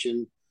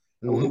Foundation.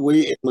 Mhm.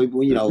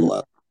 You know,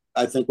 Mhm.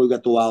 I think we've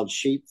got the Wild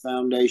Sheep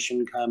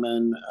Foundation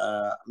coming.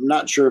 I'm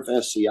not sure if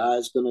SCI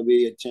is going to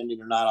be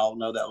attending or not. I'll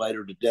know that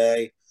later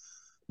today.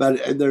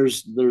 But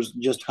there's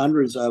just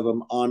hundreds of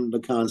them on the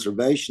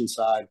conservation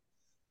side.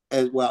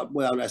 As well,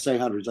 I say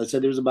hundreds. I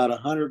said there's about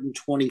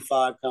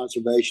 125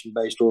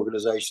 conservation-based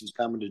organizations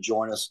coming to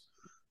join us,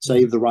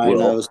 save the Well,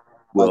 rhinos,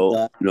 like well,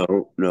 that.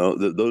 no,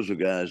 those are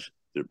guys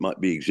that might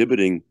be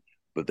exhibiting,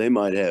 but they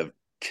might have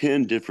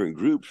 10 different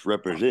groups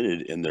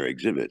represented in their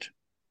exhibit.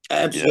 You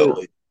know,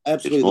 Absolutely, it's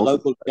absolutely. The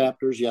multiple. local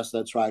chapters, yes,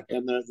 that's right,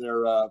 and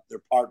their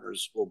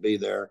partners will be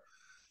there.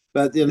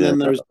 But and Yeah.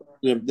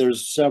 then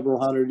there's several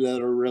hundred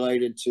that are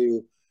related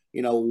to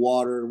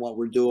water and what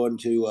we're doing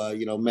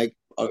to make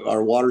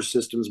our water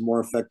systems more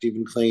effective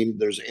and clean.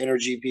 There's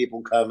energy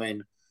people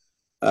coming.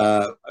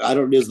 I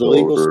don't is the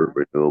legal Solar,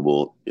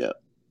 renewable. Yeah.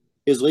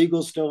 is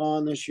legal still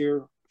on this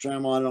year,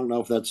 Trammell? I don't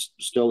know if that's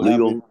still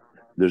happening. Legal.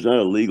 There's not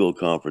a legal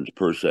conference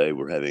per se.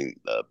 We're having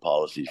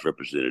policies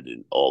represented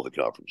in all the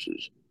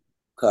conferences.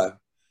 Okay.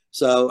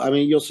 So, I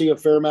mean, you'll see a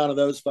fair amount of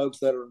those folks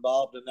that are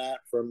involved in that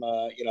from,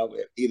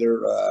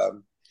 either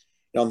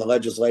on the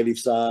legislative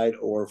side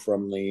or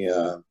from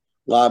the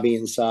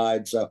lobbying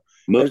side. So it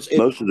Most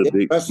of the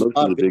big, impresses a most of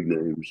lot the of people. big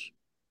names,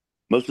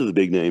 most of the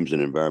big names in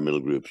environmental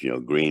groups,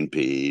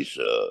 Greenpeace,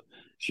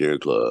 Share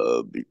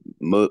Club,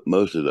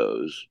 most of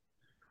those.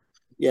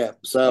 Yeah.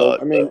 So,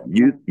 I mean,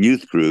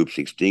 Youth groups,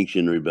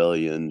 Extinction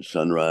Rebellion,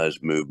 Sunrise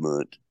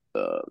Movement,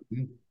 uh,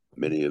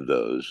 many of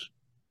those.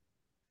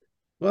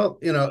 Well,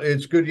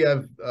 it's good you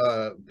have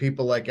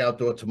people like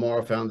Outdoor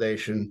Tomorrow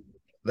Foundation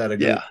that are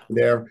going to Yeah, be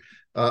there.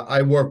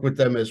 I work with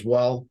them as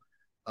well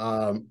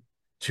um,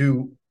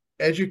 to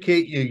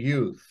educate your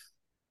youth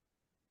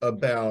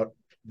about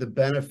the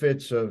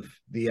benefits of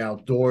the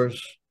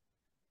outdoors,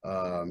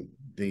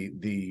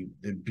 the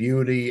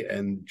beauty,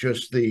 and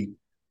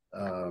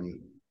um,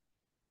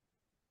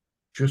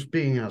 just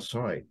being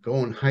outside,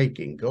 going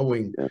hiking,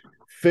 going yeah,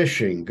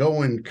 fishing,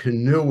 going yeah.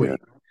 canoeing,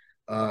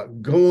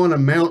 go on a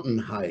mountain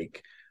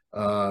hike.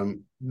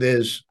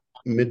 There's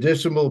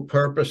medicinal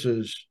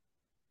purposes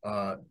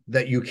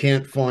that you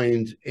can't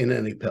find in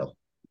any pill.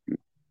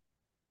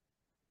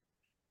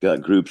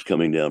 Got groups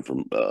coming down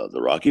from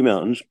the Rocky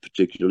Mountains,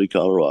 particularly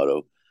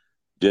Colorado,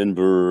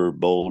 Denver,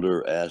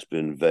 Boulder,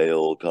 Aspen,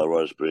 Vail,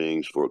 Colorado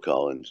Springs, Fort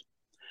Collins.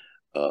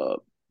 Uh,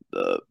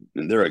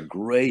 and they're a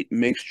great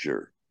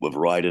mixture with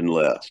right and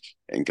left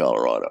in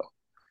Colorado.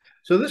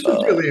 So this is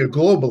Uh, really a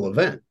global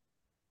event.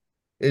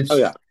 oh It's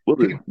yeah, well,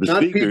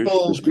 not the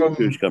people speakers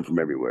from. come from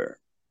everywhere.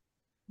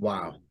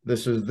 Wow,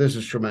 this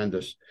is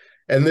tremendous,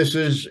 and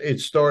it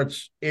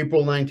starts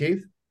April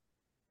 19th.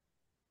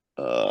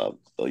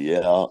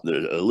 Yeah,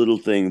 there's a little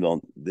thing and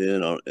on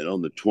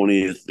the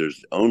 20th,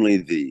 there's only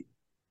the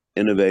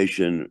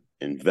Innovation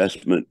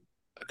Investment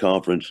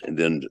Conference, and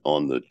then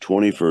on the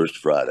 21st,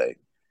 Friday,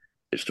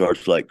 it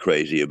starts like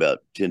crazy. About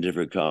 10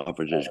 different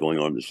conferences going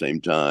on at the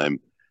same time.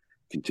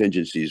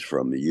 Contingencies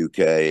from the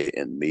UK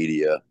and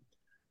media.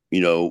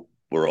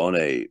 We're on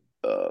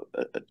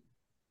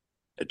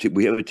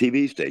we have a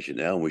TV station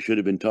now, and we should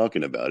have been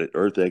talking about it.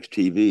 EarthX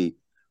TV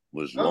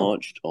was Oh,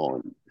 launched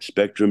on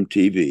Spectrum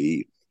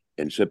TV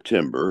in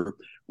September.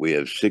 We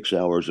have 6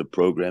 hours of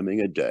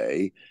programming a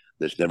day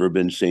that's never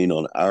been seen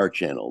on our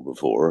channel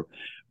before.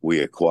 We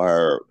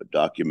acquire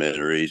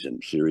documentaries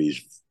and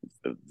series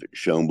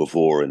shown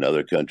before in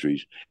other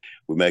countries.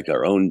 We make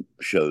our own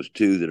shows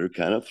too that are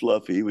kind of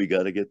fluffy. We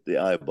got to get the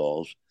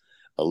eyeballs.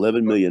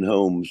 11 million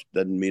homes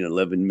doesn't mean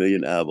 11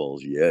 million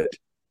eyeballs yet.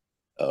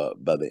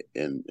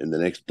 In the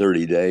next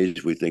 30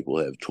 days, we think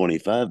we'll have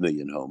 25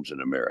 million homes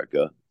in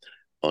America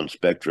on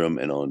Spectrum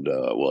and on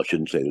I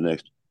shouldn't say the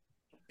next.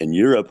 In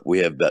Europe, we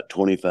have about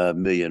 25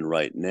 million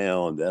right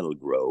now, and that'll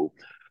grow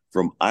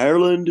from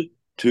Ireland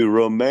to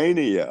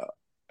Romania.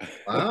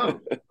 wow.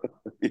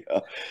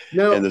 Yeah.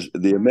 And Now,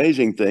 the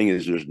amazing thing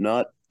is there's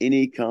not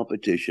any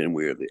competition.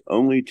 We are the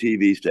only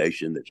TV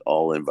station that's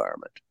all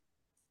environment.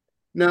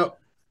 now,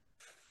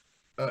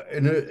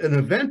 an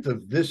event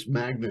of this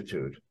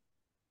magnitude,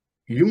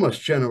 you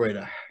must generate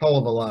a hell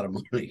of a lot of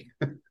money.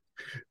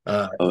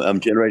 uh, I'm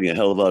generating a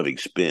hell of a lot of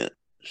expense.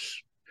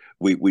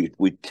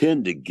 We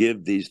tend to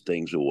give these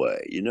things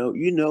away. You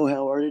know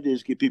how hard it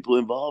is to get people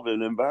involved in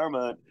the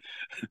environment.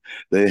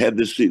 They have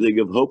this feeling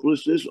of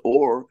hopelessness,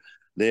 or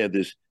they have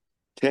this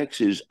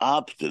Texas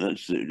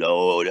obstinance that it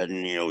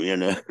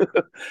doesn't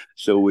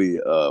So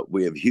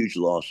we have huge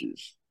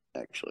losses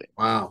actually.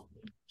 wow.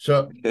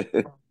 So,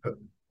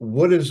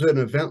 what does an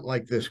event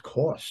like this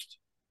cost?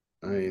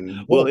 I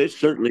mean, Well, whoa, it's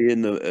certainly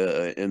in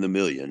the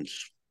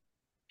millions,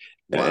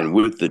 and wow.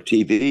 with the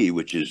TV,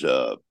 which is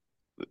a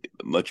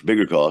much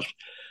bigger cost.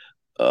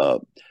 Uh,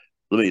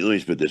 let me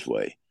put it this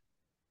way: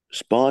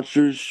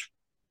 sponsors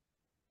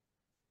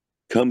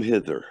come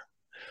hither.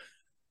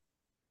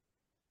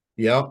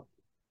 Yeah.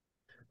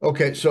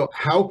 Okay. So,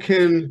 how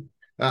can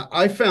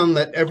I found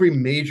that every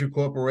major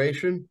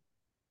corporation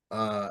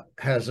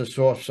has a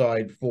soft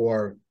side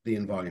for the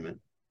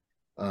environment.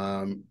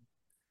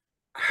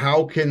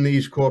 How can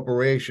these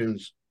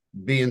corporations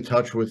be in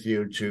touch with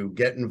you to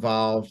get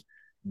involved,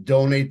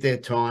 donate their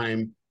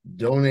time,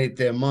 donate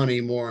their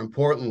money, more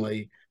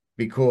importantly,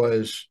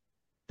 because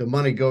the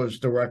money goes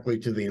directly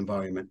to the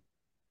environment?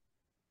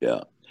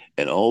 Yeah.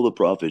 And all the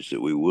profits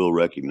that we will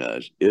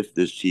recognize, if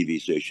this TV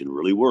station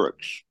really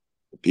works,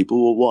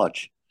 people will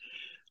watch,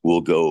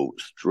 will go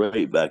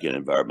straight back in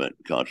environment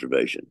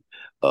conservation.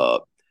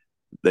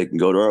 They can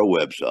go to our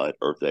website,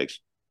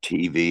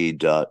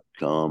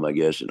 earthxtv.com, I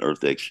guess, and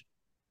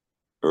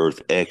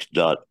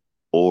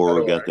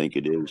earthx.org, I think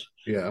it is.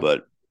 Yeah.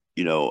 But,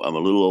 I'm a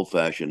little old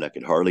fashioned. I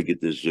could hardly get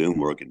this Zoom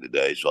working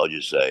today. So I'll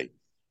just say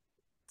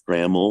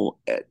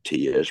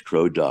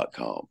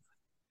trammell@tscrow.com.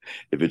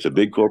 If it's a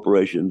big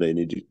corporation, they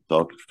need to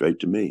talk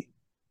straight to me.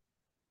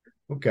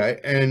 Okay.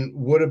 And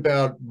what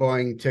about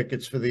buying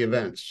tickets for the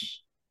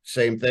events?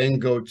 Same thing.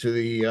 Go to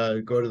the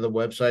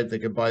website. They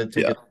can buy the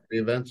tickets for the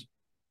events.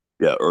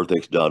 Yeah,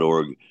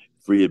 earthx.org.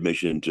 Free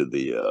admission to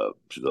the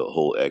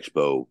whole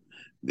expo.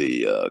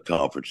 The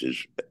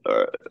conferences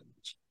are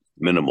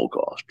minimal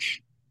costs.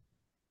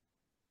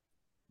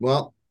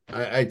 Well,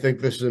 I think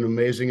this is an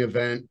amazing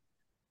event.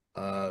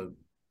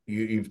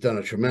 You've done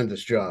a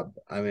tremendous job.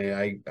 I mean,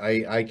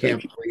 I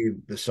can't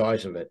believe the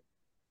size of it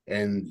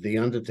and the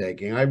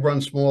undertaking. I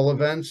run small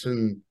events,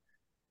 and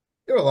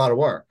they're a lot of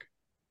work.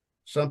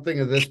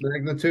 Something of this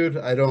magnitude,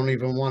 I don't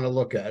even want to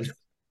look at.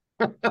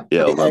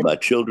 Yeah, my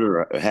children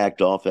are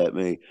hacked off at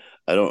me.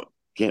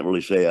 Can't really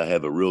say I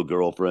have a real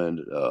girlfriend,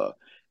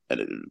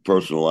 and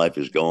personal life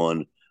is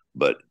gone.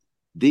 But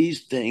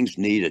these things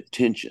need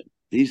attention.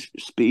 These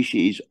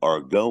species are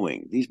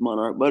going. These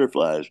monarch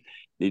butterflies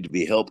need to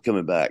be helped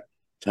coming back.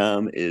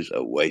 Time is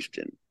a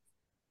wasting.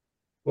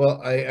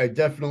 Well, I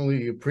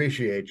definitely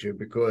appreciate you,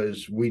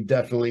 because we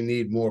definitely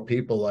need more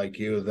people like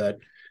you that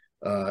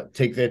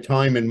take their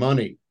time and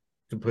money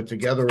to put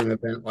together an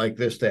event like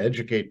this to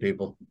educate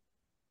people.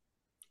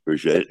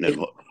 Appreciate it. And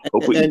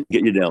hope we can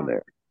get you down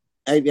there.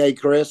 Hey,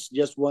 Chris,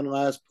 just one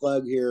last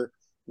plug here.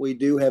 We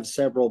do have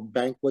several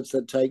banquets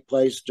that take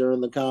place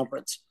during the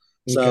conference.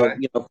 So,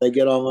 Okay. if they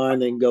get online,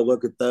 they can go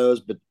look at those.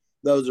 But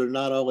those are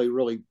not only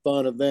really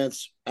fun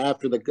events.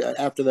 After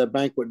the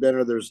banquet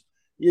dinner, there's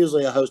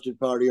usually a hosted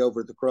party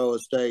over at the Crow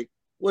Estate,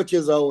 which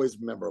is always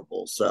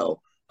memorable.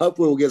 So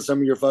hopefully we'll get some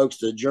of your folks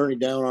to journey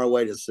down our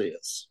way to see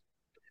us.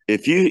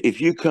 If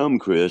you come,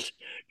 Chris,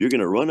 you're going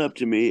to run up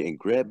to me and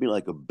grab me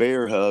like a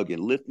bear hug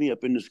and lift me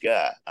up in the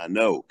sky. I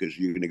know, because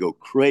you're going to go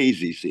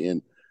crazy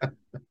seeing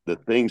the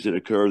things that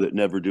occur that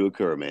never do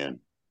occur,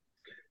 man.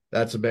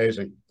 That's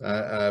amazing.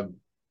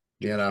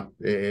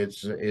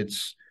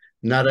 It's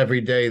not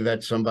every day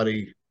that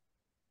somebody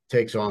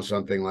takes on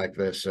something like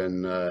this,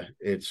 and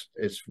it's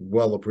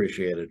well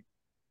appreciated.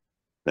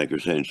 Thank you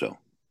for saying so.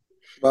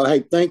 Well,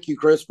 hey, thank you,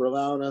 Chris, for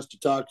allowing us to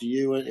talk to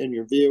you and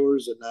your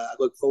viewers, and I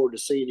look forward to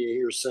seeing you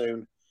here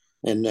soon.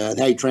 And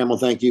hey, Trammell,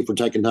 thank you for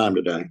taking time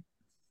today.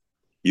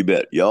 You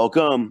bet. Y'all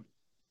come.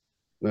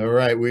 All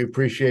right. We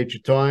appreciate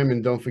your time,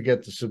 and don't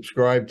forget to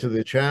subscribe to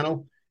the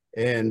channel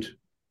and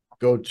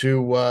go to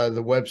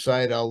the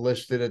website. I'll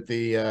list it at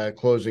the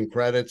closing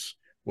credits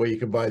where you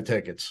can buy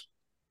tickets.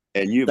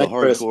 And you have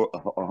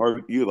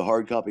you have a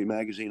hard copy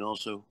magazine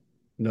also?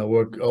 No,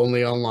 we're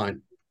only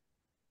online.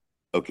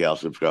 Okay, I'll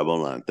subscribe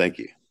online. Thank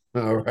you.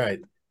 All right.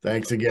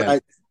 Thanks again.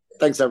 Right.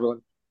 Thanks,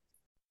 everyone.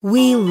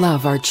 We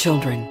love our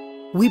children.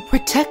 We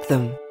protect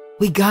them.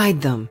 We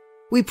guide them.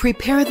 We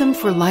prepare them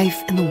for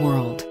life in the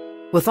world.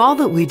 With all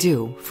that we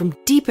do, from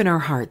deep in our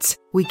hearts,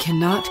 we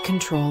cannot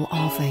control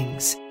all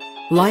things.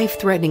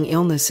 Life-threatening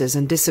illnesses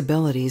and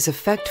disabilities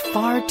affect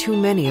far too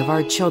many of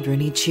our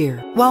children each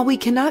year. While we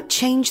cannot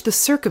change the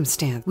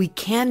circumstance, we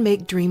can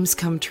make dreams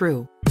come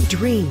true.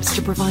 Dreams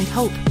to provide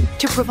hope,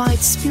 to provide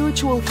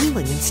spiritual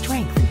healing and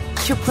strength,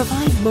 to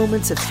provide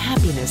moments of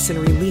happiness and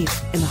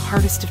relief in the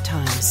hardest of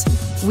times.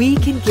 We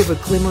can give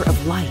a glimmer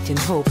of light and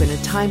hope in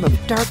a time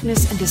of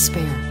darkness and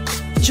despair.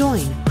 Join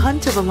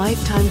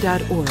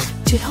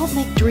huntofalifetime.org to help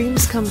make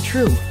dreams come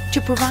true,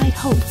 to provide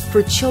hope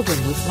for children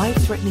with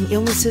life-threatening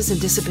illnesses and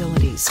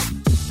disabilities.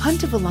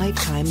 Hunt of a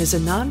Lifetime is a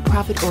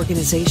nonprofit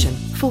organization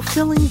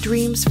fulfilling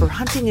dreams for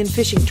hunting and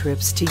fishing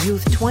trips to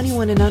youth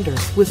 21 and under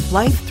with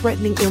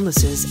life-threatening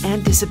illnesses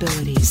and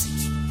disabilities.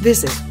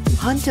 Visit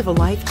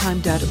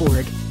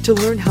huntofalifetime.org to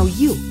learn how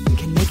you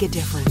can make a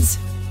difference.